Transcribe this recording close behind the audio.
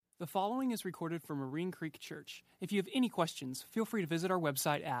The following is recorded for Marine Creek Church. If you have any questions, feel free to visit our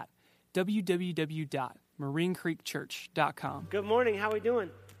website at www.marinecreekchurch.com. Good morning. How are we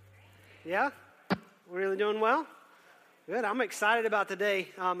doing? Yeah? We're really doing well? Good. I'm excited about today.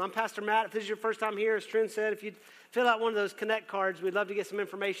 I'm Pastor Matt. If this is your first time here, as Trin said, if you'd fill out one of those Connect cards, we'd love to get some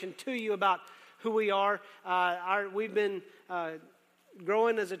information to you about who we are. We've been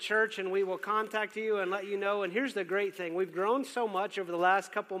growing as a church, and we will contact you and let you know. And here's the great thing. We've grown so much over the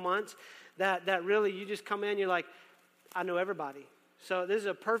last couple months that really you just come in, you're like, I know everybody. So this is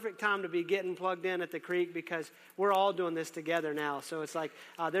a perfect time to be getting plugged in at the Creek because we're all doing this together now. So it's like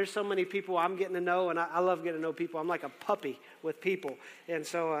there's so many people I'm getting to know, and I love getting to know people. I'm like a puppy with people, and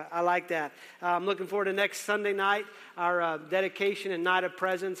so I like that. I'm looking forward to next Sunday night, our dedication and night of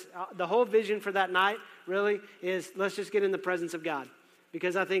presence. The whole vision for that night really is let's just get in the presence of God,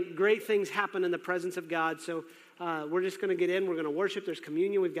 because I think great things happen in the presence of God. So we're just going to get in. We're going to worship. There's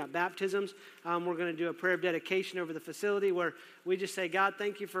communion. We've got baptisms. We're going to do a prayer of dedication over the facility where we just say, God,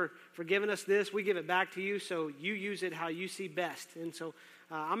 thank you for giving us this. We give it back to you, so you use it how you see best. And so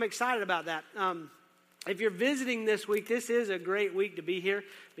I'm excited about that. If you're visiting this week, this is a great week to be here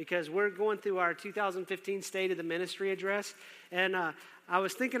because we're going through our 2015 State of the Ministry address. And I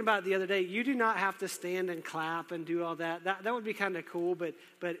was thinking about it the other day. You do not have to stand and clap and do all that. That would be kind of cool, but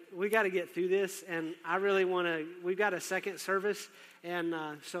we got to get through this. And I really want to, we've got a second service. And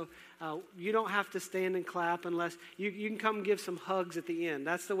so you don't have to stand and clap unless, you can come give some hugs at the end.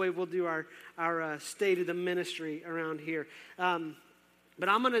 That's the way we'll do our State of the Ministry around here. But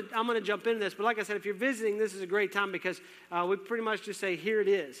I'm gonna jump into this. But like I said, if you're visiting, this is a great time because we pretty much just say, here it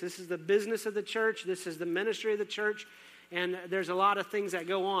is. This is the business of the church. This is the ministry of the church. And there's a lot of things that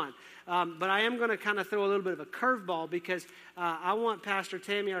go on. But I am going to kind of throw a little bit of a curveball because I want Pastor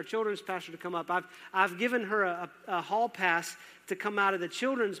Tammy, our children's pastor, to come up. I've given her a hall pass to come out of the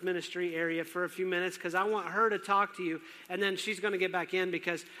children's ministry area for a few minutes because I want her to talk to you. And then she's going to get back in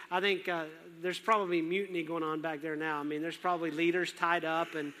because I think there's probably mutiny going on back there now. I mean, there's probably leaders tied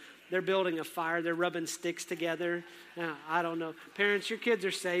up and they're building a fire. They're rubbing sticks together. I don't know. Parents, your kids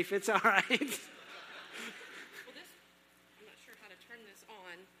are safe. It's all right.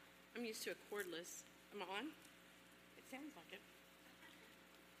 I'm used to a cordless. Am I on? It sounds like it.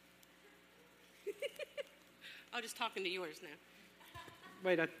 I'll just talk into yours now.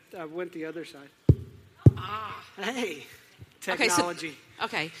 Wait, I went the other side. Ah. Hey, technology.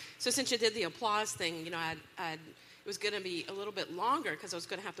 Okay, so since you did the applause thing, you know, it was going to be a little bit longer because I was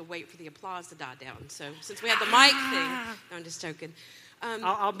going to have to wait for the applause to die down. So since we had the mic thing, no, I'm just joking.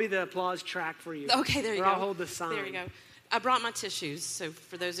 I'll be the applause track for you. Okay, there you go. I'll hold the sign. There you go. I brought my tissues, so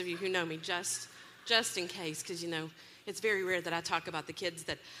for those of you who know me, just in case, because, you know, it's very rare that I talk about the kids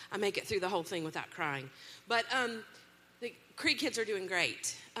that I make it through the whole thing without crying. But the Creek kids are doing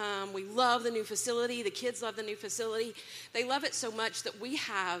great. We love the new facility. The kids love the new facility. They love it so much that we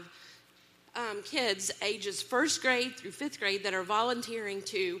have kids ages 1st grade through 5th grade that are volunteering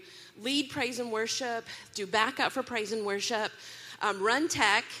to lead praise and worship, do backup for praise and worship, run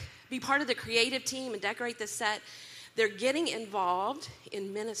tech, be part of the creative team and decorate the set. They're getting involved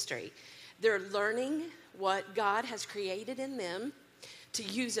in ministry. They're learning what God has created in them to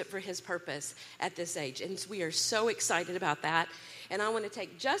use it for his purpose at this age. And we are so excited about that. And I want to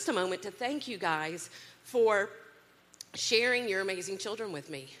take just a moment to thank you guys for sharing your amazing children with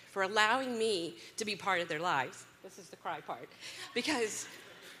me, for allowing me to be part of their lives. This is the cry part. Because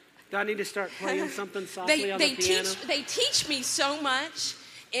do I need to start playing something softly on the piano? They teach me so much.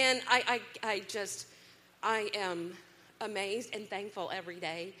 And I am amazed and thankful every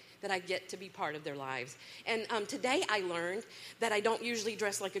day that I get to be part of their lives. And today I learned that I don't usually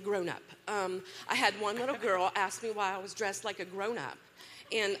dress like a grown-up. I had one little girl ask me why I was dressed like a grown-up.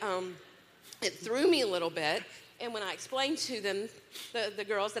 And it threw me a little bit. And when I explained to them, the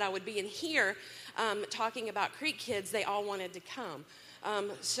girls, that I would be in here talking about Creek kids, they all wanted to come.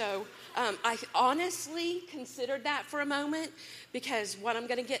 So I honestly considered that for a moment because what I'm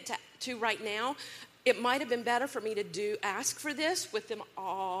going to get to right now, it might have been better for me to ask for this with them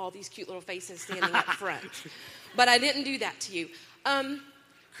all these cute little faces standing up front. But I didn't do that to you.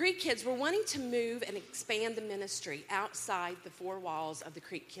 Creek Kids, we're wanting to move and expand the ministry outside the 4 walls of the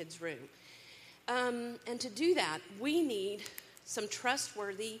Creek Kids room. And to do that, we need some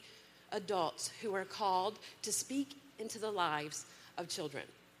trustworthy adults who are called to speak into the lives of children.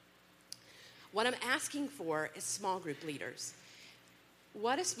 What I'm asking for is small group leaders.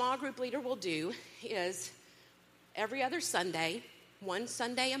 What a small group leader will do is every other Sunday, one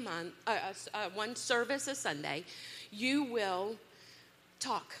Sunday a month, one service a Sunday, you will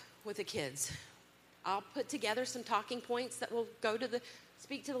talk with the kids. I'll put together some talking points that will go to the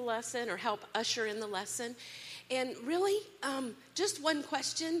speak to the lesson or help usher in the lesson. And really, just one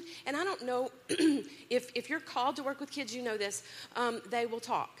question, and I don't know if you're called to work with kids, you know this, they will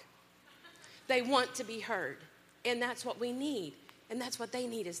talk. They want to be heard, and that's what we need, and that's what they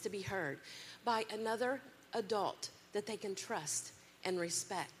need, is to be heard by another adult that they can trust and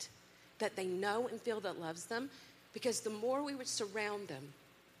respect, that they know and feel that loves them, because the more we would surround them,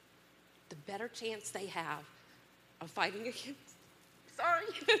 the better chance they have of fighting against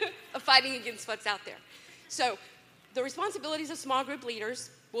what's out there. So the responsibilities of small group leaders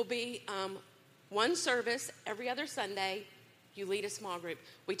will be one service every other Sunday. You lead a small group.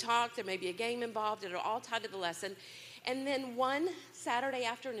 We talk, there may be a game involved, it'll all tied to the lesson. And then one Saturday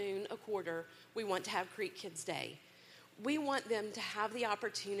afternoon a quarter, we want to have Creek Kids Day. We want them to have the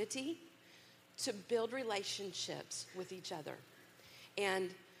opportunity to build relationships with each other. And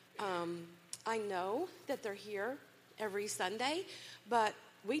I know that they're here every Sunday, but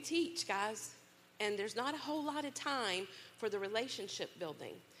we teach, guys, and there's not a whole lot of time for the relationship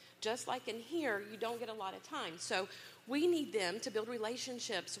building. Just like in here, you don't get a lot of time. So we need them to build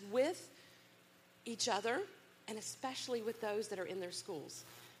relationships with each other, and especially with those that are in their schools.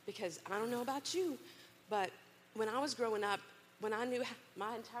 Because I don't know about you, but when I was growing up, when I knew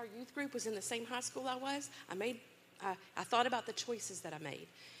my entire youth group was in the same high school I was, I thought about the choices that I made.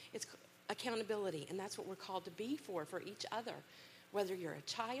 It's accountability, and that's what we're called to be for each other. Whether you're a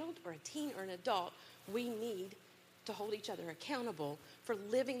child or a teen or an adult, we need to hold each other accountable for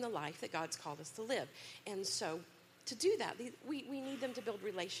living the life that God's called us to live. And so to do that, we need them to build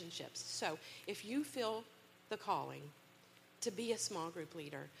relationships. So if you feel the calling to be a small group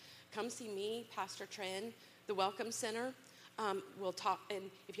leader, come see me, Pastor Tren, the Welcome Center. We'll talk, and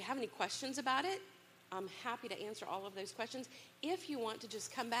if you have any questions about it, I'm happy to answer all of those questions. If you want to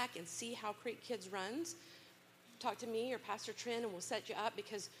just come back and see how Creek Kids runs, talk to me or Pastor Tren, and we'll set you up,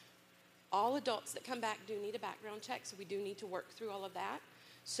 because all adults that come back do need a background check, so we do need to work through all of that.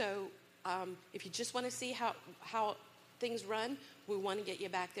 So if you just want to see how things run, we want to get you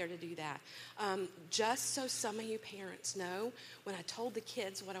back there to do that. Just so some of you parents know, when I told the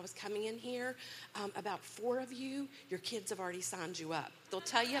kids what I was coming in here, about 4 of you, your kids have already signed you up. They'll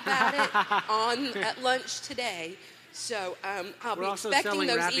tell you about it at lunch today. So I'll be expecting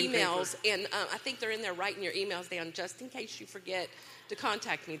those emails, and I think they're in there writing your emails down just in case you forget to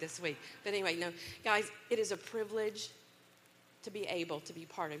contact me this week. But anyway, no, guys, it is a privilege to be able to be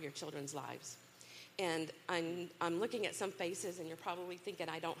part of your children's lives. And I'm looking at some faces, and you're probably thinking,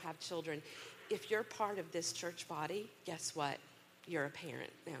 I don't have children. If you're part of this church body, guess what? You're a parent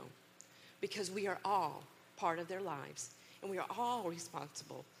now. Because we are all part of their lives, and we are all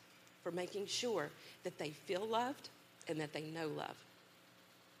responsible for making sure that they feel loved and that they know love.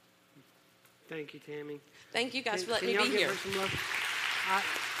 Thank you, Tammy. Thank you guys for letting me be here. Some love?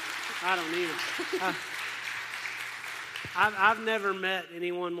 I don't need it. I've never met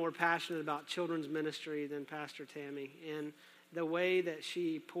anyone more passionate about children's ministry than Pastor Tammy. And the way that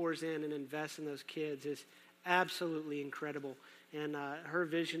she pours in and invests in those kids is absolutely incredible. And her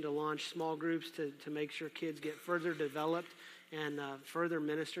vision to launch small groups to make sure kids get further developed and further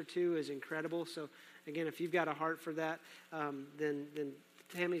ministered to is incredible. So, again, if you've got a heart for that, then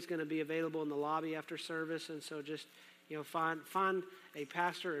Tammy's going to be available in the lobby after service. And so just, find a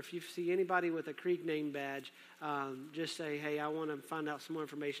pastor. If you see anybody with a Creek name badge, just say, hey, I want to find out some more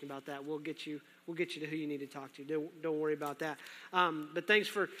information about that. We'll get you to who you need to talk to. Don't worry about that. But thanks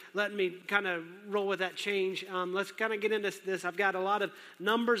for letting me kind of roll with that change. Let's kind of get into this. I've got a lot of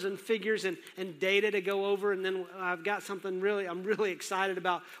numbers and figures and data to go over, and then I've got something I'm really excited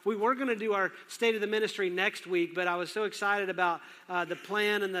about. We were going to do our State of the Ministry next week, but I was so excited about the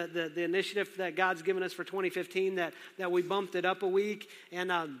plan and the initiative that God's given us for 2015 that we bumped it up a week.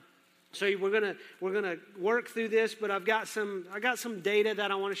 And so we're gonna work through this, but I got some data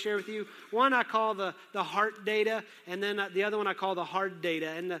that I want to share with you. One I call the heart data, and then the other one I call the hard data.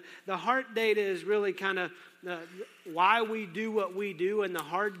 And the heart data is really kind of why we do what we do, and the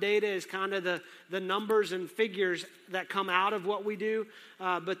hard data is kind of the numbers and figures that come out of what we do.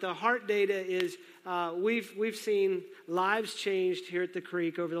 But the heart data is we've seen lives changed here at the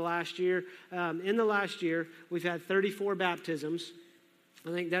Creek over the last year. In the last year, we've had 34 baptisms. I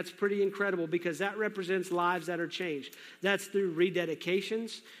think that's pretty incredible because that represents lives that are changed. That's through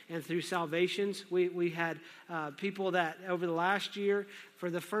rededications and through salvations. We had people that over the last year, for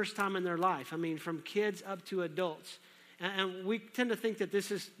the first time in their life, from kids up to adults. And we tend to think that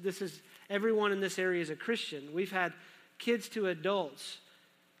this is everyone in this area is a Christian. We've had kids to adults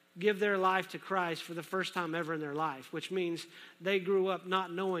give their life to Christ for the first time ever in their life, which means they grew up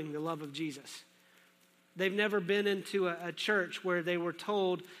not knowing the love of Jesus. They've never been into a church where they were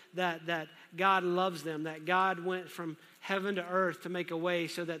told that God loves them, that God went from heaven to earth to make a way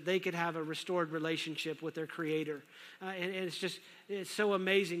so that they could have a restored relationship with their Creator. And it's so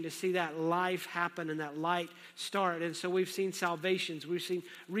amazing to see that life happen and that light start. And so we've seen salvations, we've seen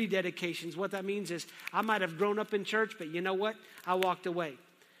rededications. What that means is I might have grown up in church, but you know what? I walked away.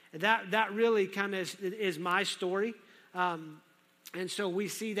 That really kind of is my story. And so we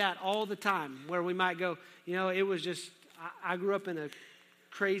see that all the time where we might go, it was just, I grew up in a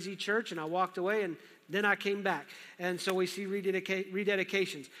crazy church and I walked away and then I came back. And so we see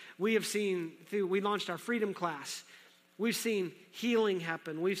rededications. We have seen, we launched our Freedom Class. We've seen healing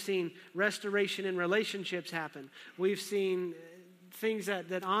happen. We've seen restoration in relationships happen. We've seen things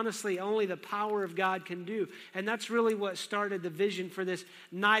that honestly only the power of God can do. And that's really what started the vision for this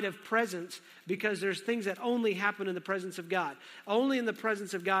night of presence, because there's things that only happen in the presence of God. Only in the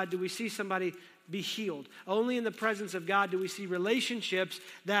presence of God do we see somebody be healed. Only in the presence of God do we see relationships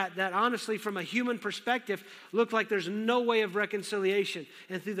that honestly from a human perspective look like there's no way of reconciliation.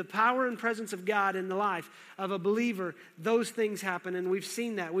 And through the power and presence of God in the life of a believer, those things happen. And we've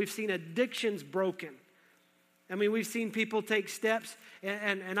seen that. We've seen addictions broken. I mean, we've seen people take steps,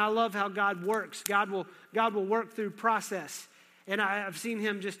 and I love how God works. God will work through process. And I've seen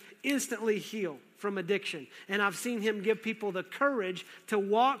him just instantly heal from addiction. And I've seen him give people the courage to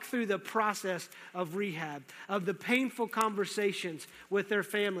walk through the process of rehab, of the painful conversations with their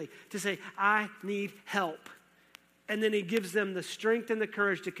family, to say, I need help. And then he gives them the strength and the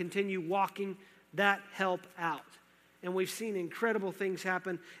courage to continue walking that help out. And we've seen incredible things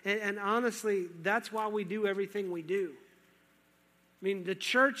happen. And honestly, that's why we do everything we do. I mean, the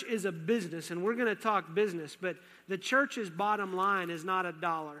church is a business, and we're going to talk business, but the church's bottom line is not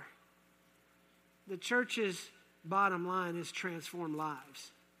 $1. The church's bottom line is transform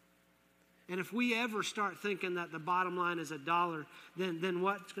lives. And if we ever start thinking that the bottom line is $1, then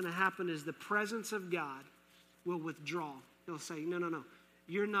what's going to happen is the presence of God will withdraw. He'll say, no,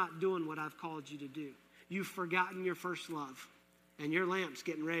 you're not doing what I've called you to do. You've forgotten your first love, and your lamp's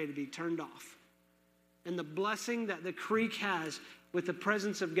getting ready to be turned off. And the blessing that the creek has with the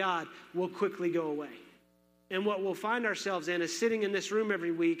presence of God will quickly go away. And what we'll find ourselves in is sitting in this room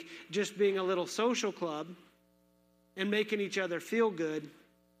every week, just being a little social club and making each other feel good.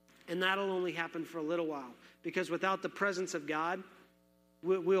 And that'll only happen for a little while, because without the presence of God,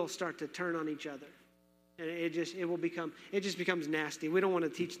 we'll start to turn on each other. And it just becomes nasty. We don't want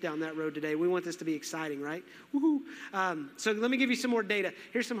to teach down that road today. We want this to be exciting, right? Woohoo! So let me give you some more data.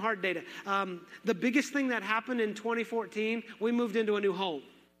 Here's some hard data. The biggest thing that happened in 2014, we moved into a new home.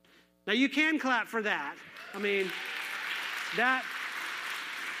 Now you can clap for that. I mean, that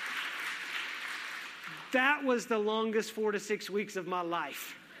was the longest 4 to 6 weeks of my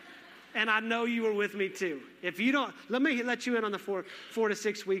life. And I know you were with me too. If you don't, let me let you in on the 4 to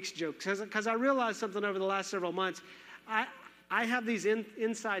 6 weeks joke. Because I realized something over the last several months. I have these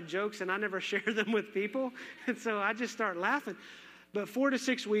inside jokes and I never share them with people. And so I just start laughing. But 4 to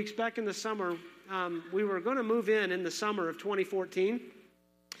 6 weeks back in the summer, we were going to move in the summer of 2014.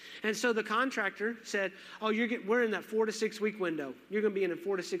 And so the contractor said, we're in that 4 to 6 week window. You're going to be in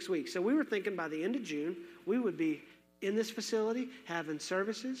 4 to 6 weeks. So we were thinking by the end of June, we would be in this facility having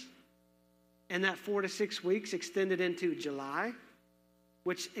services. And that 4 to 6 weeks extended into July,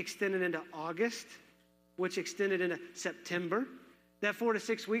 which extended into August, which extended into September. That 4 to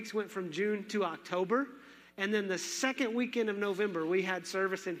 6 weeks went from June to October. And then the second weekend of November, we had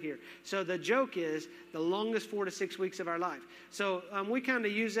service in here. So the joke is the longest 4 to 6 weeks of our life. So we kind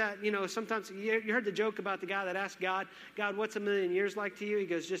of use that, sometimes you heard the joke about the guy that asked God, what's 1,000,000 years like to you? He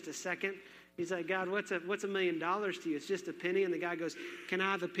goes, just a second. He's like, God, what's $1 million to you? It's just a penny. And the guy goes, can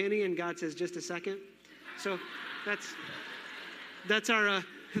I have a penny? And God says, just a second. So that's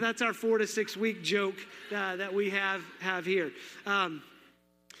our 4 to 6 week joke that we have here.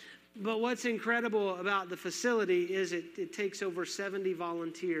 But what's incredible about the facility is it takes over 70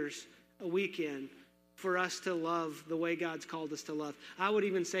 volunteers a weekend for us to love the way God's called us to love. I would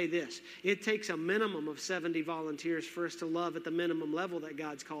even say this. It takes a minimum of 70 volunteers for us to love at the minimum level that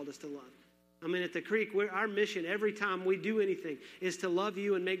God's called us to love. I mean, at the Creek, our mission every time we do anything is to love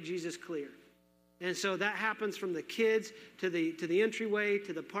you and make Jesus clear. And so that happens from the kids to the entryway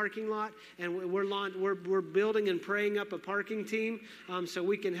to the parking lot, and we're building and praying up a parking team so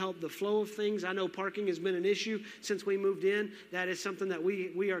we can help the flow of things. I know parking has been an issue since we moved in. That is something that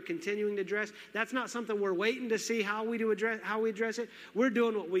we are continuing to address. That's not something we're waiting to see how we address it. We're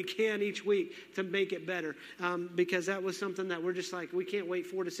doing what we can each week to make it better because that was something that we're just like, we can't wait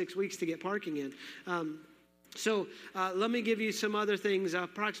 4 to 6 weeks to get parking in. So let me give you some other things.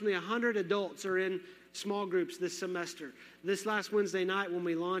 Approximately 100 adults are in small groups this semester. This last Wednesday night when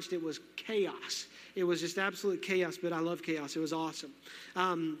we launched, it was chaos. It was just absolute chaos, but I love chaos. It was awesome.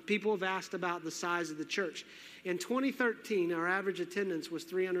 People have asked about the size of the church. In 2013, our average attendance was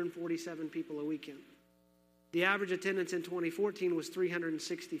 347 people a weekend. The average attendance in 2014 was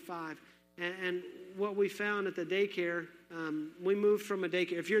 365. And what we found at the daycare, we moved from a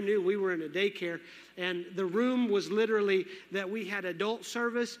daycare. If you're new, we were in a daycare. And the room was literally that we had adult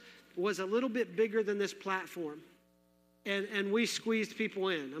service was a little bit bigger than this platform. And we squeezed people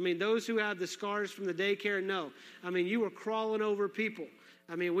in. I mean, those who have the scars from the daycare know. I mean, you were crawling over people.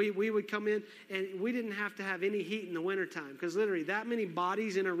 I mean, we would come in, and we didn't have to have any heat in the wintertime because literally that many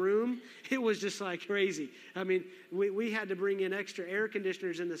bodies in a room, it was just like crazy. I mean, we had to bring in extra air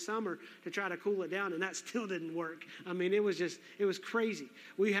conditioners in the summer to try to cool it down, and that still didn't work. I mean, it was crazy.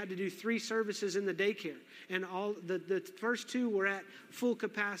 We had to do 3 services in the daycare, and all the first 2 were at full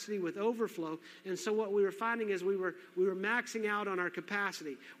capacity with overflow. And so what we were finding is we were maxing out on our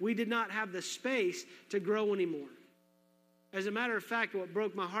capacity. We did not have the space to grow anymore. As a matter of fact, what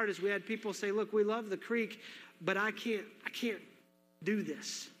broke my heart is we had people say, look, we love the Creek, but I can't do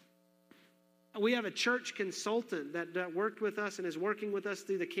this. We have a church consultant that worked with us and is working with us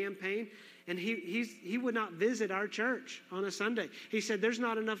through the campaign, and he would not visit our church on a Sunday. He said, there's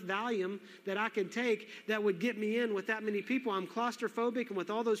not enough Valium that I can take that would get me in with that many people. I'm claustrophobic, and with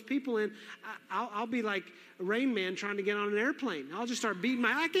all those people in, I'll be like Rain Man trying to get on an airplane. I'll just start beating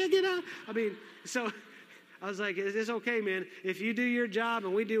I can't get out. I mean, so I was like, it's okay, man. If you do your job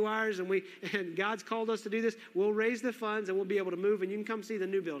and we do ours and God's called us to do this, we'll raise the funds and we'll be able to move and you can come see the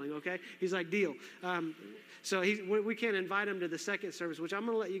new building, okay? He's like, deal. So we can't invite him to the second service, which I'm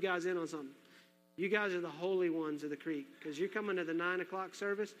going to let you guys in on something. You guys are the holy ones of the Creek because you're coming to the 9 o'clock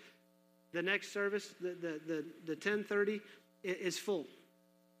service. The next service, the 10:30, is full.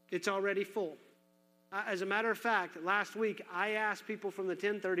 It's already full. As a matter of fact, last week, I asked people from the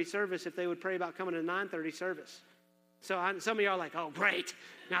 10:30 service if they would pray about coming to the 9:30 service. So some of y'all are like, oh, great.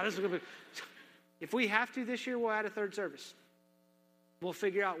 Now this is going to be... If we have to this year, we'll add a 3rd service. We'll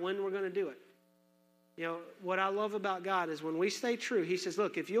figure out when we're going to do it. You know, what I love about God is when we stay true, he says,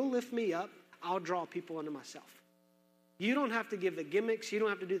 look, if you'll lift me up, I'll draw people unto myself. You don't have to give the gimmicks. You don't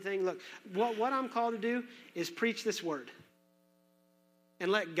have to do things. Look, what I'm called to do is preach this word.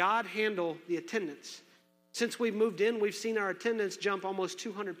 And let God handle the attendance. Since we've moved in, we've seen our attendance jump almost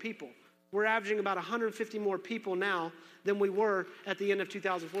 200 people. We're averaging about 150 more people now than we were at the end of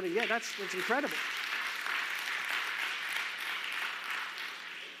 2014. Yeah, that's incredible.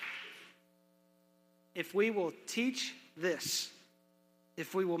 If we will teach this,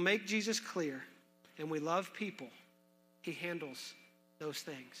 if we will make Jesus clear and we love people, he handles those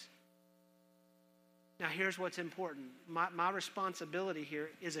things. Now, here's what's important. My responsibility here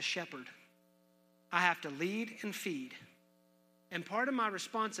is a shepherd. I have to lead and feed. And part of my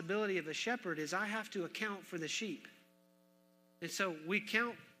responsibility of a shepherd is I have to account for the sheep. And so we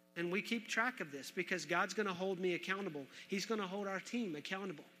count and we keep track of this because God's going to hold me accountable. He's going to hold our team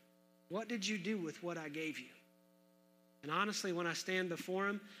accountable. What did you do with what I gave you? And honestly, when I stand before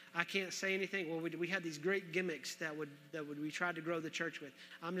him, I can't say anything. Well, we had these great gimmicks that we tried to grow the church with.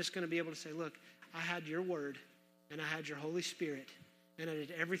 I'm just going to be able to say, look, I had your word and I had your Holy Spirit and I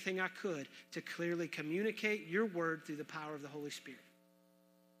did everything I could to clearly communicate your word through the power of the Holy Spirit.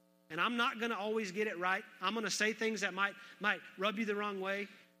 And I'm not going to always get it right. I'm going to say things that might rub you the wrong way.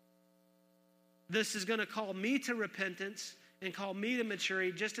 This is going to call me to repentance and call me to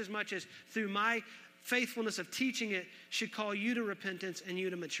maturity just as much as through my faithfulness of teaching it should call you to repentance and you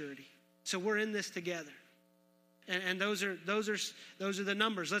to maturity. So we're in this together. And those are the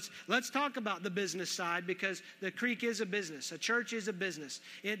numbers. Let's talk about the business side because the Creek is a business. A church is a business.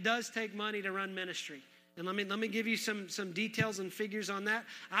 It does take money to run ministry. And let me give you some details and figures on that.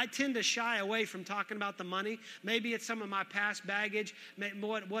 I tend to shy away from talking about the money. Maybe it's some of my past baggage,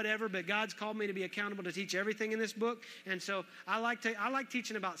 whatever, but God's called me to be accountable to teach everything in this book. And so I like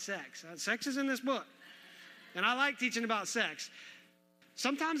teaching about sex. Sex is in this book. And I like teaching about sex.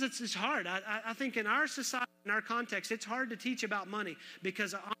 Sometimes it's hard. I think in our society, in our context, it's hard to teach about money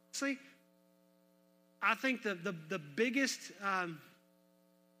because honestly, I think the biggest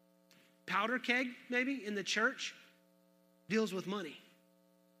powder keg maybe in the church deals with money.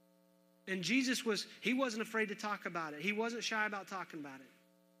 And Jesus wasn't afraid to talk about it. He wasn't shy about talking about it.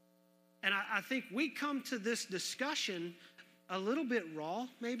 And I think we come to this discussion a little bit raw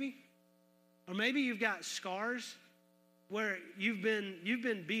maybe. Or maybe you've got scars where you've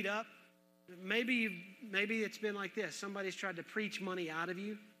been beat up. Maybe it's been like this. Somebody's tried to preach money out of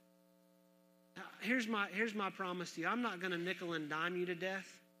you. Now, here's my promise to you. I'm not going to nickel and dime you to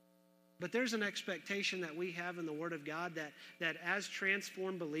death. But there's an expectation that we have in the Word of God that as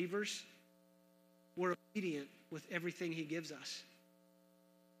transformed believers, we're obedient with everything he gives us.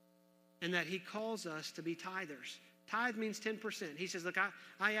 And that he calls us to be tithers. Tithe means 10%. He says, look,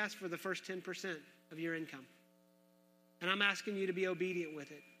 I ask for the first 10% of your income. And I'm asking you to be obedient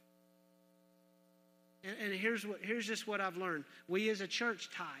with it. And here's just what I've learned. We as a church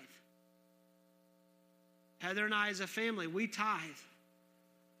tithe. Heather and I as a family, we tithe.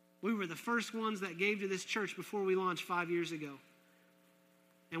 We were the first ones that gave to this church before we launched 5 years ago.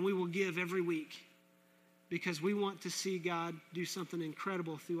 And we will give every week because we want to see God do something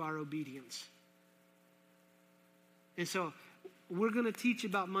incredible through our obedience. And so we're going to teach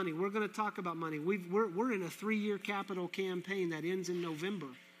about money. We're going to talk about money. We're in a 3-year capital campaign that ends in November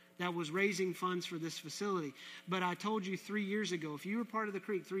that was raising funds for this facility. But I told you 3 years ago, if you were part of the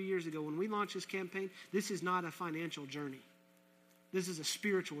Creek 3 years ago, when we launched this campaign, this is not a financial journey. This is a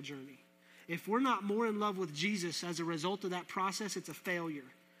spiritual journey. If we're not more in love with Jesus as a result of that process, it's a failure.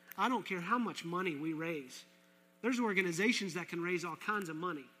 I don't care how much money we raise. There's organizations that can raise all kinds of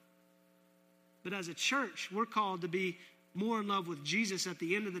money. But as a church, we're called to be more in love with Jesus at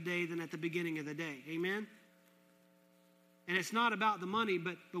the end of the day than at the beginning of the day. Amen? And it's not about the money,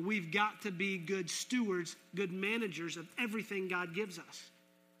 but we've got to be good stewards, good managers of everything God gives us.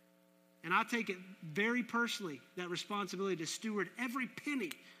 And I take it very personally, that responsibility to steward every penny.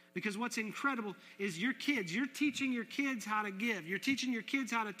 Because what's incredible is your kids, you're teaching your kids how to give. You're teaching your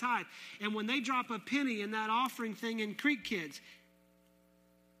kids how to tithe. And when they drop a penny in that offering thing in Creek Kids,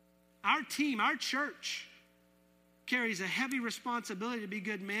 our team, our church, carries a heavy responsibility to be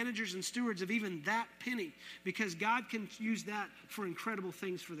good managers and stewards of even that penny, because God can use that for incredible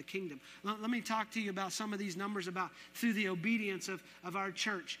things for the kingdom. Let me talk to you about some of these numbers about through the obedience of our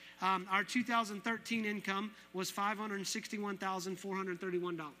church. Our 2013 income was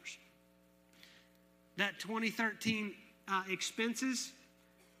 $561,431. That 2013 expenses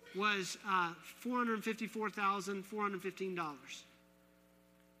was $454,415.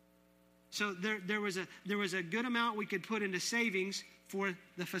 So there was a good amount we could put into savings for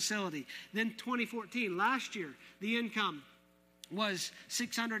the facility. Then 2014, last year, the income was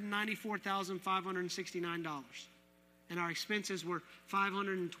 $694,569. And our expenses were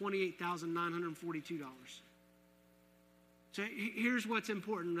 $528,942. So here's what's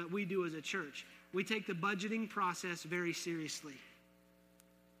important that we do as a church. We take the budgeting process very seriously.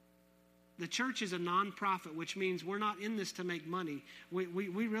 The church is a nonprofit, which means we're not in this to make money. We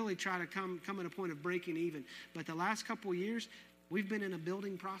really try to come at a point of breaking even. But the last couple of years, we've been in a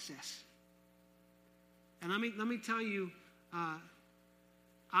building process. And let me tell you,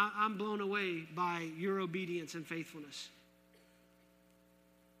 I'm blown away by your obedience and faithfulness.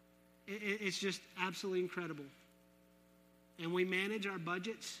 It's just absolutely incredible. And we manage our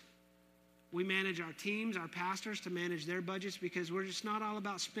budgets. We manage our teams, our pastors to manage their budgets, because we're just not all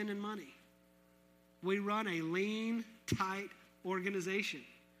about spending money. We run a lean, tight organization.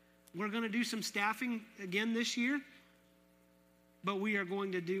 We're going to do some staffing again this year, but we're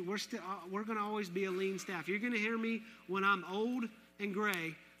going to always be a lean staff. You're going to hear me when I'm old and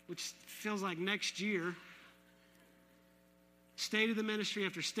gray, which feels like next year. State of the ministry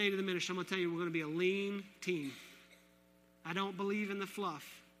after state of the ministry, I'm going to tell you, we're going to be a lean team. I don't believe in the fluff.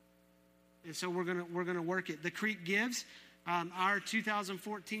 And so we're going to work it. The Creek Gives. Our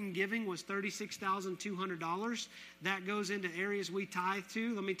 2014 giving was $36,200. That goes into areas we tithe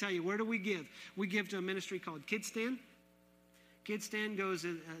to. Let me tell you, where do we give? We give to a ministry called KidStan. KidStan goes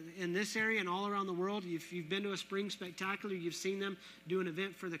in this area and all around the world. If you've been to a spring spectacular, you've seen them do an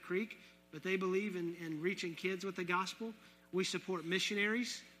event for the Creek, but they believe in reaching kids with the gospel. We support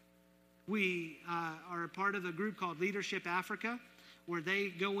missionaries. We are a part of a group called Leadership Africa, where they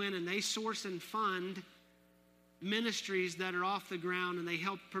go in and they source and fund ministries that are off the ground, and they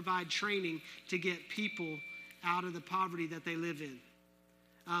help provide training to get people out of the poverty that they live in.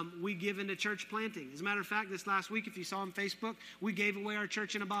 We give into church planting. As a matter of fact, this last week, if you saw on Facebook, we gave away our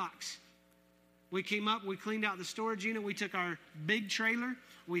church in a box. We came up, we cleaned out the storage unit, we took our big trailer,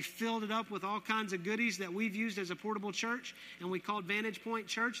 we filled it up with all kinds of goodies that we've used as a portable church, and we called Vantage Point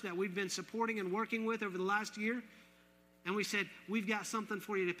Church, that we've been supporting and working with over the last year. And we said, we've got something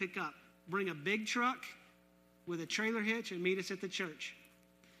for you to pick up. Bring a big truck with a trailer hitch and meet us at the church.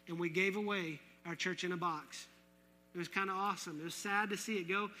 And we gave away our church in a box. It was kind of awesome. It was sad to see it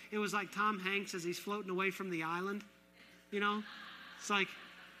go. It was like Tom Hanks as he's floating away from the island. You know, it's like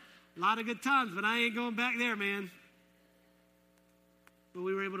a lot of good times, but I ain't going back there, man. But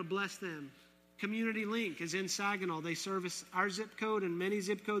we were able to bless them. Community Link is in Saginaw. They service our zip code and many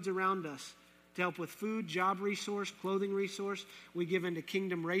zip codes around us. to help with food, job resource, clothing resource. We give into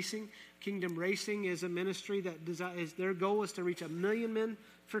Kingdom Racing. Kingdom Racing is a ministry that their goal is to reach 1 million men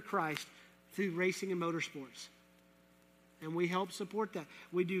for Christ through racing and motorsports. And we help support that.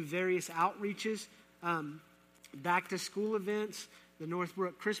 We do various outreaches, back to school events, the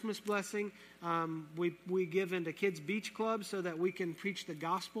Northbrook Christmas Blessing. We give into Kids Beach Club so that we can preach the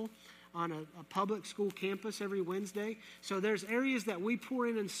gospel on a public school campus every Wednesday. So there's areas that we pour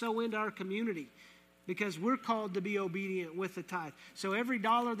in and sow into our community because we're called to be obedient with the tithe. So every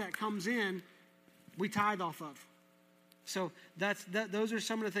dollar that comes in, we tithe off of. So those are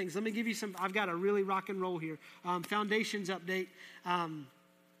some of the things. Let me give you some. I've got a really rock and roll here. Foundations update.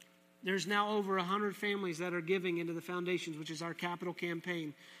 There's now over 100 families that are giving into the foundations, which is our capital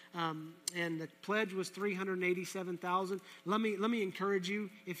campaign. And the pledge was $387,000. Let me encourage you,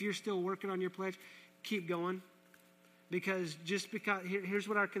 if you're still working on your pledge, keep going. Because here's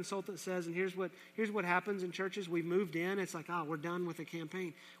what our consultant says, and here's what happens in churches. We moved in. It's like, we're done with the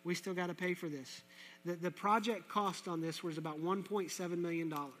campaign. We still got to pay for this. The project cost on this was about $1.7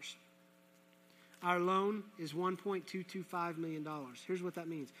 million. Our loan is $1.225 million. Here's what that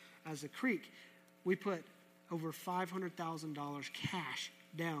means. As a Creek, we put over $500,000 cash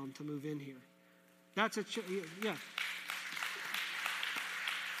down to move in here. That's yeah.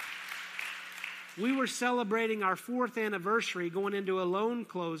 We were celebrating our 4th anniversary going into a loan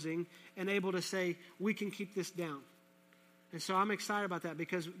closing and able to say, we can keep this down. And so I'm excited about that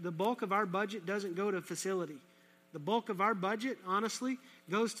because the bulk of our budget doesn't go to facility. The bulk of our budget, honestly,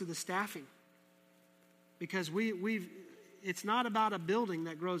 goes to the staffing. Because it's not about a building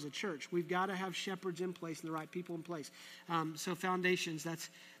that grows a church. We've got to have shepherds in place and the right people in place. So foundations,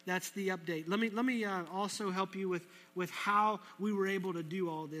 that's the update. Let me also help you with how we were able to do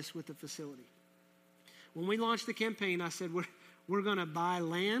all this with the facility. When we launched the campaign, I said we're going to buy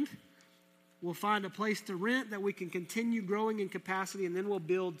land. We'll find a place to rent that we can continue growing in capacity, and then we'll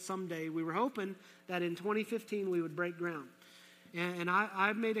build someday. We were hoping that in 2015 we would break ground. And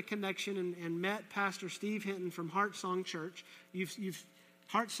I've made a connection and met Pastor Steve Hinton from Heart Song Church.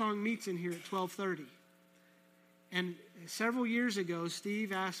 Heart Song meets in here at 12:30. And several years ago,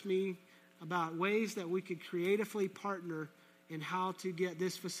 Steve asked me about ways that we could creatively partner in how to get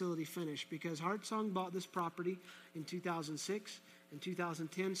this facility finished. Because Heart Song bought this property in 2006. In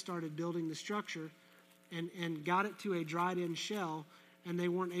 2010, started building the structure and got it to a dried-in shell, and they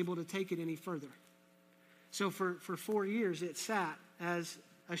weren't able to take it any further. So for 4 years, it sat as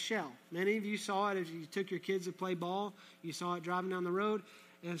a shell. Many of you saw it as you took your kids to play ball. You saw it driving down the road.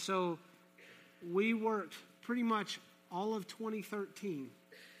 And so we worked pretty much all of 2013,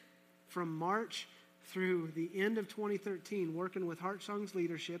 from March through the end of 2013, working with Heart Song's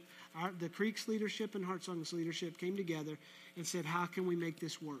leadership. The Creek's leadership and Heart Song's leadership came together and said, how can we make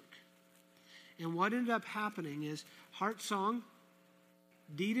this work? And what ended up happening is Heart Song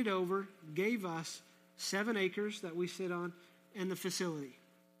deeded over, gave us 7 acres that we sit on, and the facility.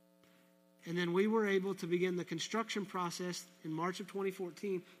 And then we were able to begin the construction process in March of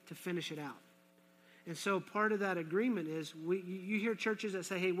 2014 to finish it out. And so part of that agreement is, you hear churches that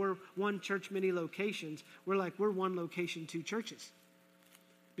say, hey, we're one church, many locations. We're like, we're one location, 2 churches.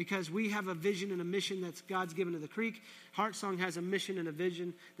 Because we have a vision and a mission that God's given to the Creek. Heart Song has a mission and a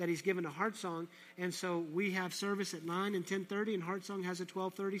vision that he's given to Heart Song. And so we have service at 9 and 10:30, and Heart Song has a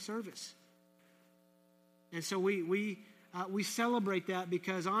 12:30 service. And so we celebrate that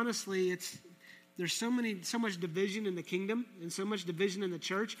because honestly, there's so much division in the kingdom and so much division in the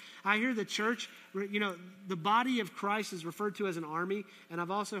church. I hear the church, the body of Christ is referred to as an army, and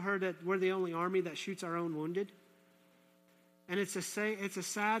I've also heard that we're the only army that shoots our own wounded. And it's a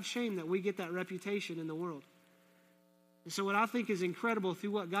sad shame that we get that reputation in the world. And so what I think is incredible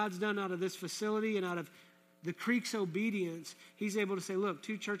through what God's done out of this facility and out of the Creek's obedience, he's able to say, look,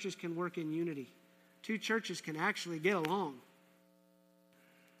 2 churches can work in unity. 2 churches can actually get along.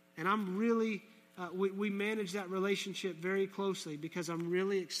 And I'm really, we manage that relationship very closely because I'm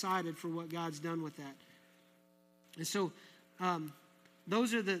really excited for what God's done with that. And so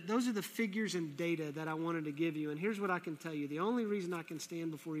those are the figures and data that I wanted to give you. And here's what I can tell you. The only reason I can stand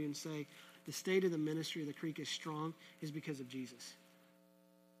before you and say the state of the ministry of the Creek is strong is because of Jesus.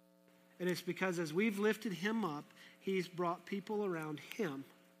 And it's because as we've lifted him up, he's brought people around him.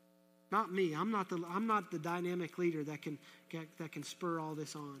 Not me. I'm not the dynamic leader that can spur all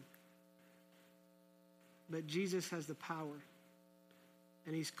this on. But Jesus has the power.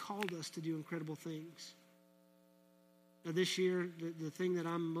 And he's called us to do incredible things. Now this year, the thing that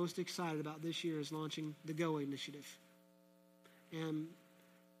I'm most excited about this year is launching the GO initiative. And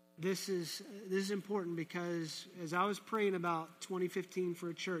this is important because as I was praying about 2015 for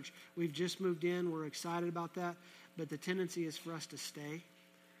a church, we've just moved in. We're excited about that. But the tendency is for us to stay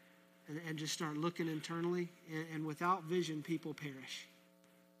and just start looking internally. And without vision, people perish.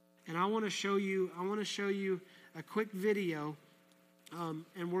 And I want to show you a quick video,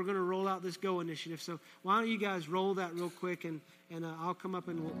 and we're going to roll out this Go initiative. So why don't you guys roll that real quick, and I'll come up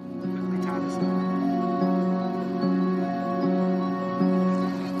and we'll quickly tie this up.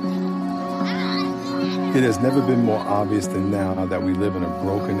 It has never been more obvious than now that we live in a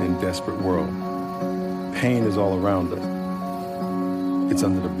broken and desperate world. Pain is all around us. It's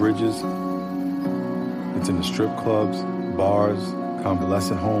under the bridges. It's in the strip clubs, bars,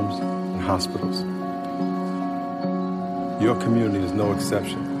 convalescent homes, and hospitals. Your community is no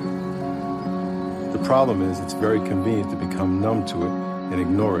exception. The problem is it's very convenient to become numb to it and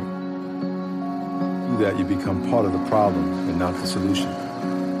ignore it. Do that, you become part of the problem and not the solution.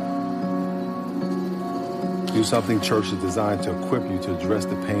 Do Something Church is designed to equip you to address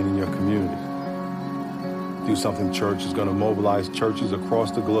the pain in your community. Do Something Church is going to mobilize churches across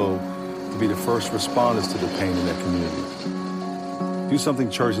the globe to be the first responders to the pain in their community. Do Something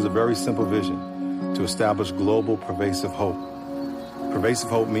Church is a very simple vision to establish global pervasive hope. Pervasive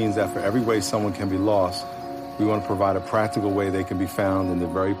hope means that for every way someone can be lost, we want to provide a practical way they can be found in the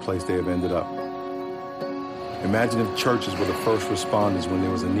very place they have ended up. Imagine if churches were the first responders when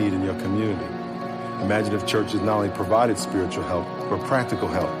there was a need in your community. Imagine if churches not only provided spiritual help, but practical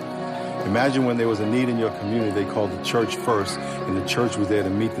help. Imagine when there was a need in your community, they called the church first, and the church was there to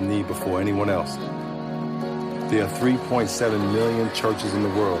meet the need before anyone else. There are 3.7 million churches in the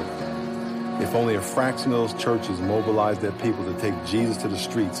world. If only a fraction of those churches mobilized their people to take Jesus to the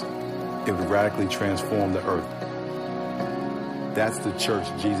streets, it would radically transform the earth. That's the church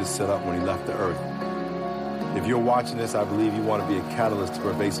Jesus set up when he left the earth. If you're watching this, I believe you want to be a catalyst to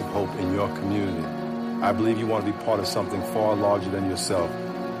pervasive hope in your community. I believe you want to be part of something far larger than yourself.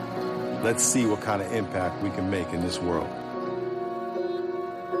 Let's see what kind of impact we can make in this world.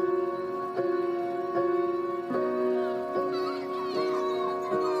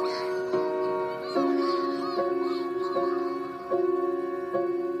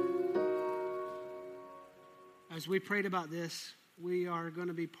 As we prayed about this, we are going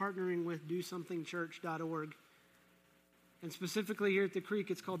to be partnering with DoSomethingChurch.org. And specifically here at the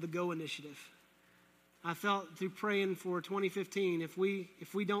Creek, it's called the Go Initiative. I felt through praying for 2015, if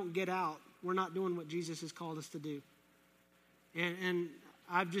we don't get out, we're not doing what Jesus has called us to do. And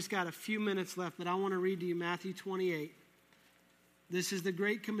I've just got a few minutes left, but I want to read to you Matthew 28. This is the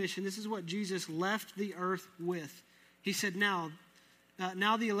Great Commission. This is what Jesus left the earth with. He said, Now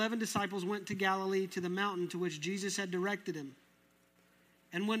the 11 disciples went to Galilee to the mountain to which Jesus had directed him.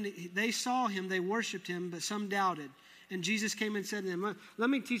 And when they saw him, they worshiped him, but some doubted. And Jesus came and said to them, let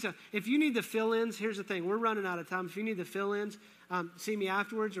me teach you, if you need the fill-ins, here's the thing, we're running out of time. If you need the fill-ins, see me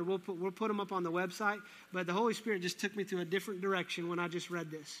afterwards, or we'll put them up on the website. But the Holy Spirit just took me through a different direction when I just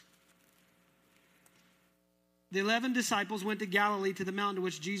read this. The 11 disciples went to Galilee to the mountain to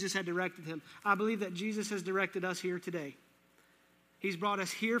which Jesus had directed him. I believe that Jesus has directed us here today. He's brought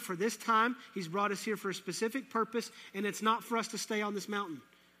us here for this time. He's brought us here for a specific purpose, and it's not for us to stay on this mountain.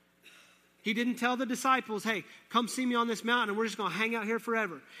 He didn't tell the disciples, hey, come see me on this mountain and we're just going to hang out here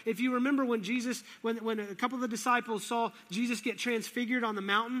forever. If you remember when a couple of the disciples saw Jesus get transfigured on the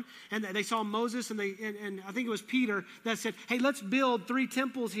mountain and they saw Moses and I think it was Peter that said, hey, let's build 3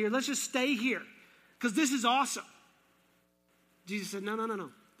 temples here. Let's just stay here because this is awesome. Jesus said, no.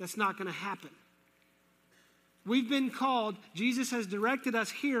 That's not going to happen. We've been called, Jesus has directed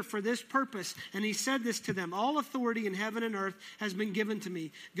us here for this purpose, and he said this to them, all authority in heaven and earth has been given to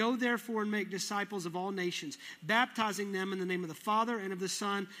me. Go therefore and make disciples of all nations, baptizing them in the name of the Father and of the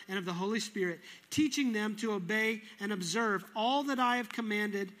Son and of the Holy Spirit, teaching them to obey and observe all that I have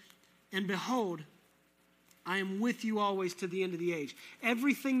commanded, and behold, I am with you always to the end of the age.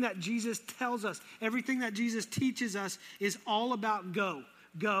 Everything that Jesus tells us, everything that Jesus teaches us is all about go,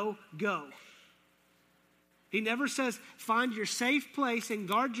 go, go. He never says, find your safe place and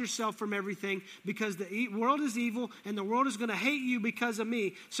guard yourself from everything because the world is evil and the world is going to hate you because of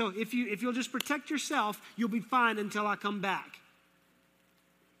me. So if you'll just protect yourself, you'll be fine until I come back.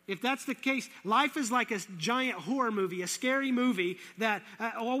 If that's the case, life is like a giant horror movie, a scary movie that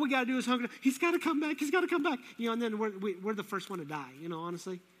all we got to do is hunger. He's got to come back. He's got to come back. And then we're the first one to die,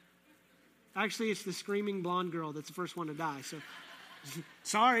 honestly. Actually, it's the screaming blonde girl that's the first one to die. So,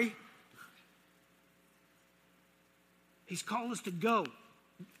 sorry. He's called us to go.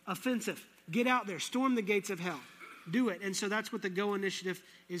 Offensive. Get out there. Storm the gates of hell. Do it. And so that's what the Go Initiative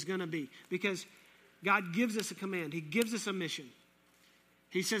is going to be. Because God gives us a command. He gives us a mission.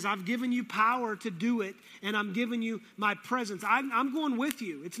 He says, I've given you power to do it, and I'm giving you my presence. I'm going with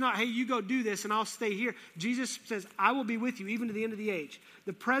you. It's not, hey, you go do this, and I'll stay here. Jesus says, I will be with you even to the end of the age.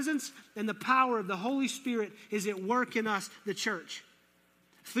 The presence and the power of the Holy Spirit is at work in us, the church.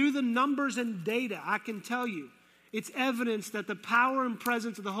 Through the numbers and data, I can tell you, it's evidence that the power and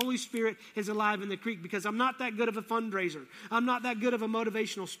presence of the Holy Spirit is alive in the Creek, because I'm not that good of a fundraiser. I'm not that good of a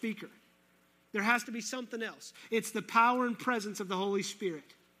motivational speaker. There has to be something else. It's the power and presence of the Holy Spirit.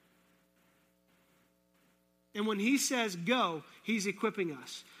 And when he says go, he's equipping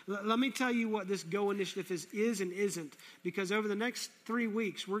us. Let me tell you what this Go initiative is and isn't, because over the next 3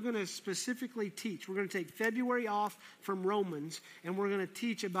 weeks, we're going to specifically teach. We're going to take February off from Romans, and we're going to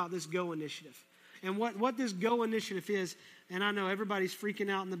teach about this Go initiative. And what this Go initiative is, and I know everybody's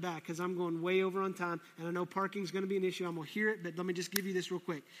freaking out in the back because I'm going way over on time, and I know parking's going to be an issue. I'm going to hear it, but let me just give you this real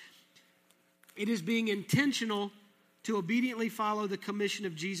quick. It is being intentional to obediently follow the commission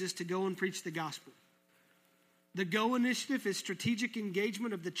of Jesus to go and preach the gospel. The Go initiative is strategic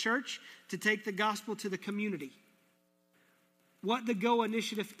engagement of the church to take the gospel to the community. What the Go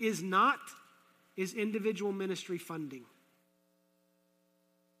initiative is not is individual ministry funding.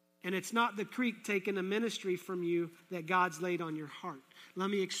 And it's not the Creek taking a ministry from you that God's laid on your heart. Let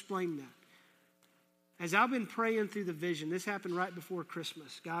me explain that. As I've been praying through the vision, this happened right before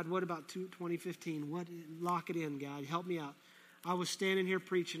Christmas. God, what about 2015? Lock it in, God. Help me out. I was standing here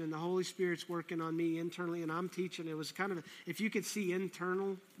preaching, and the Holy Spirit's working on me internally, and I'm teaching. It was kind of, if you could see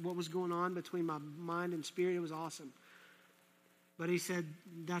internal what was going on between my mind and spirit, it was awesome. But he said,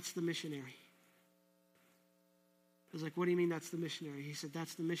 that's the missionary. I was like, what do you mean that's the missionary? He said,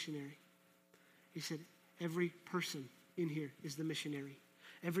 that's the missionary. He said, every person in here is the missionary.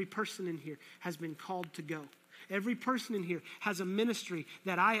 Every person in here has been called to go. Every person in here has a ministry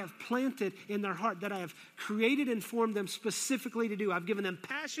that I have planted in their heart, that I have created and formed them specifically to do. I've given them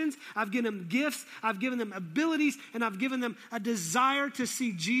passions, I've given them gifts, I've given them abilities, and I've given them a desire to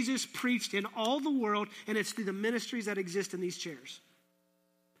see Jesus preached in all the world, and it's through the ministries that exist in these chairs.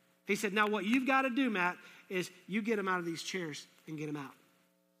 He said, now what you've got to do, Matt, is you get them out of these chairs and get them out.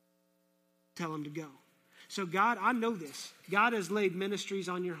 Tell them to go. So God, I know this. God has laid ministries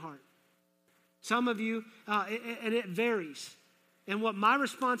on your heart. Some of you, and it varies. And what my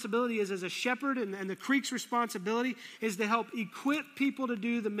responsibility is as a shepherd, and the Creek's responsibility, is to help equip people to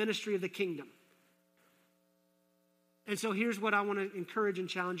do the ministry of the kingdom. And so here's what I want to encourage and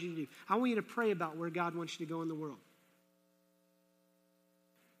challenge you to do. I want you to pray about where God wants you to go in the world.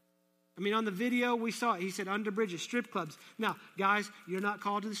 I mean, on the video, we saw it. He said, under bridges, strip clubs. Now, guys, you're not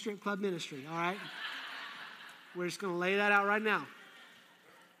called to the strip club ministry, all right? We're just going to lay that out right now.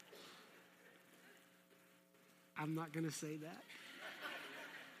 I'm not going to say that.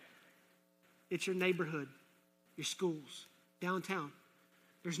 It's your neighborhood, your schools, downtown.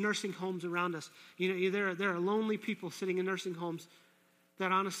 There's nursing homes around us. You know, there are lonely people sitting in nursing homes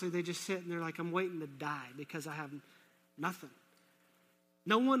that honestly, they just sit and they're like, I'm waiting to die because I have nothing.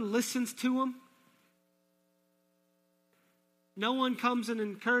 No one listens to them. No one comes and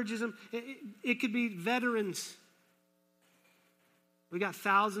encourages them. It could be veterans. We got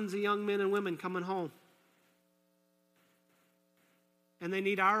thousands of young men and women coming home. And they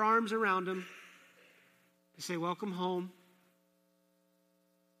need our arms around them to say, welcome home.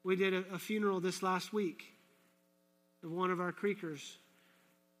 We did a funeral this last week of one of our Creekers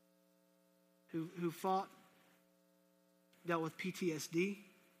who fought, dealt with PTSD.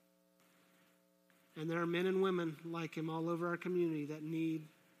 And there are men and women like him all over our community that need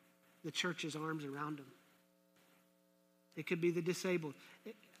the church's arms around them. It could be the disabled.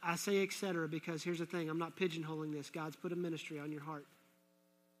 I say et cetera because here's the thing. I'm not pigeonholing this. God's put a ministry on your heart.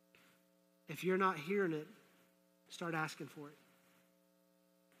 If you're not hearing it, start asking for it.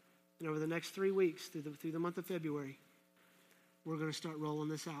 And over the next 3 weeks, through the month of February, we're going to start rolling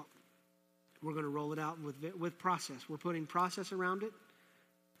this out. We're going to roll it out with process. We're putting process around it.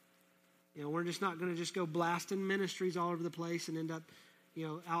 You know, we're just not going to just go blasting ministries all over the place and end up,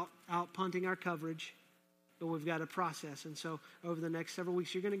 out punting our coverage. But we've got a process. And so over the next several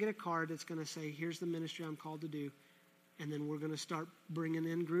weeks, you're going to get a card that's going to say, here's the ministry I'm called to do. And then we're going to start bringing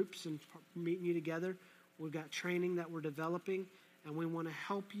in groups and meeting you together. We've got training that we're developing. And we want to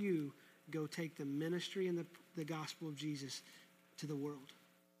help you go take the ministry and the gospel of Jesus to the world.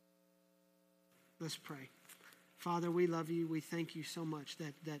 Let's pray. Father, we love you. We thank you so much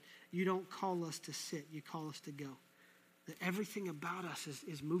that you don't call us to sit. You call us to go. That everything about us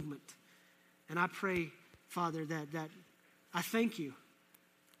is movement. And I pray, Father, that I thank you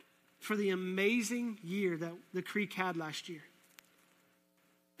for the amazing year that the Creek had last year.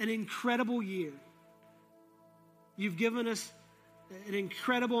 An incredible year. You've given us an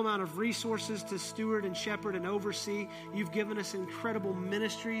incredible amount of resources to steward and shepherd and oversee. You've given us incredible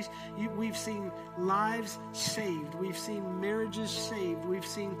ministries. We've seen lives saved. We've seen marriages saved. We've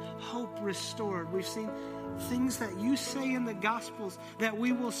seen hope restored. We've seen things that you say in the Gospels that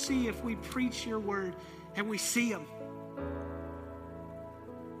we will see if we preach your word, and we see them.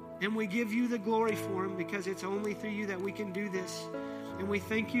 And we give you the glory for them, because it's only through you that we can do this. And we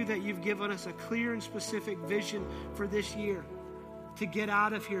thank you that you've given us a clear and specific vision for this year, to get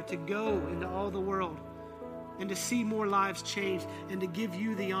out of here, to go into all the world, and to see more lives changed, and to give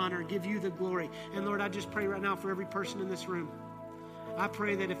you the honor, give you the glory. And Lord, I just pray right now for every person in this room. I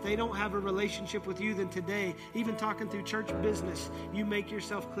pray that if they don't have a relationship with you, then today, even talking through church business, you make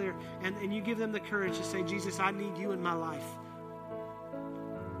yourself clear, and you give them the courage to say, Jesus, I need you in my life.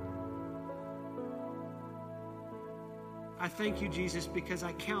 I thank you, Jesus, because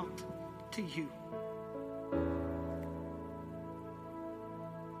I count to you.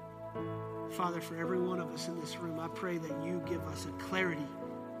 Father, for every one of us in this room, I pray that you give us a clarity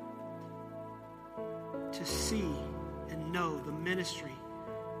to see and know the ministry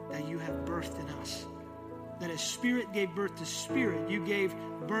that you have birthed in us. That as Spirit gave birth to Spirit, you gave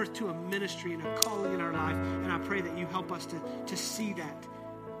birth to a ministry and a calling in our life. And I pray that you help us to see that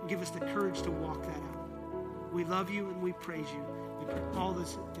and give us the courage to walk that out. We love you and we praise you. We pray all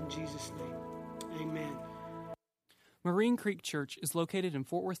this in Jesus' name. Amen. Marine Creek Church is located in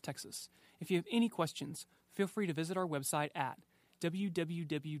Fort Worth, Texas. If you have any questions, feel free to visit our website at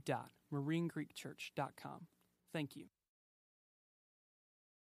www.marinecreekchurch.com. Thank you.